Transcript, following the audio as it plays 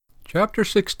Chapter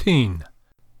 16.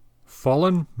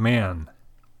 Fallen Man.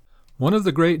 One of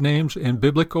the great names in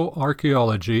biblical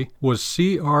archaeology was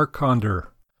C.R.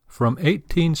 Conder. From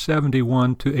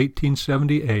 1871 to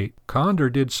 1878, Conder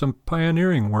did some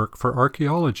pioneering work for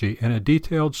archaeology and a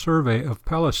detailed survey of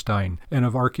Palestine and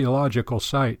of archaeological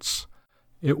sites.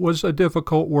 It was a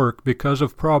difficult work because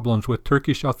of problems with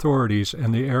Turkish authorities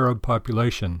and the Arab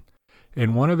population.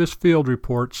 In one of his field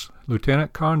reports,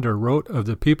 Lieutenant Conder wrote of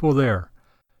the people there,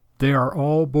 "They are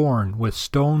all born with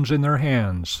stones in their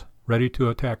hands, ready to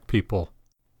attack people."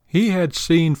 He had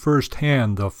seen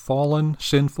firsthand the fallen,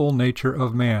 sinful nature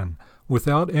of man,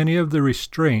 without any of the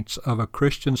restraints of a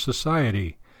Christian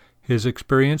society. His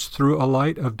experience threw a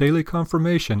light of daily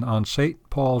confirmation on St.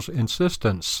 Paul's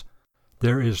insistence,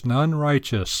 "There is none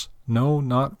righteous, no,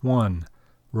 not one."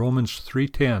 Romans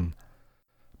 3:10.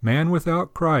 Man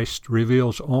without Christ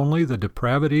reveals only the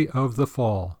depravity of the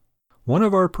fall. One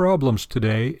of our problems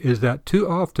today is that too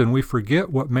often we forget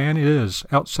what man is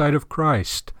outside of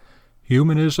Christ.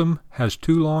 Humanism has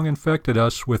too long infected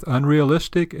us with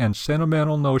unrealistic and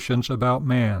sentimental notions about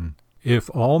man.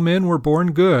 If all men were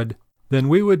born good, then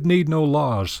we would need no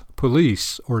laws,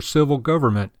 police, or civil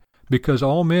government, because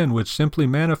all men would simply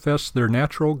manifest their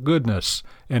natural goodness,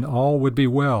 and all would be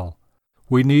well.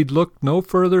 We need look no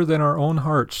further than our own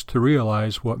hearts to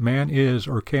realize what man is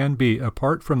or can be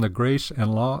apart from the grace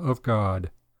and law of God.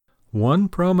 One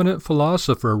prominent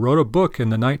philosopher wrote a book in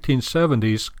the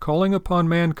 1970s calling upon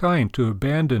mankind to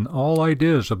abandon all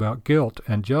ideas about guilt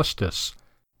and justice.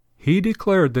 He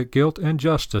declared that guilt and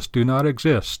justice do not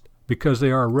exist because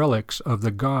they are relics of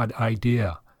the God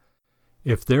idea.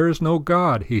 If there is no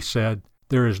God, he said,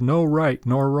 there is no right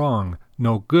nor wrong,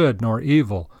 no good nor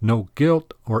evil, no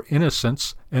guilt or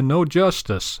innocence, and no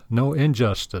justice, no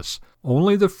injustice,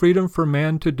 only the freedom for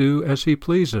man to do as he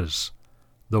pleases.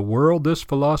 The world this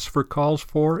philosopher calls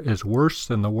for is worse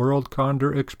than the world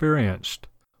Conder experienced.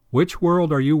 Which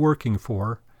world are you working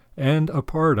for, and a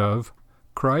part of,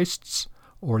 Christ's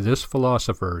or this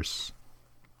philosopher's?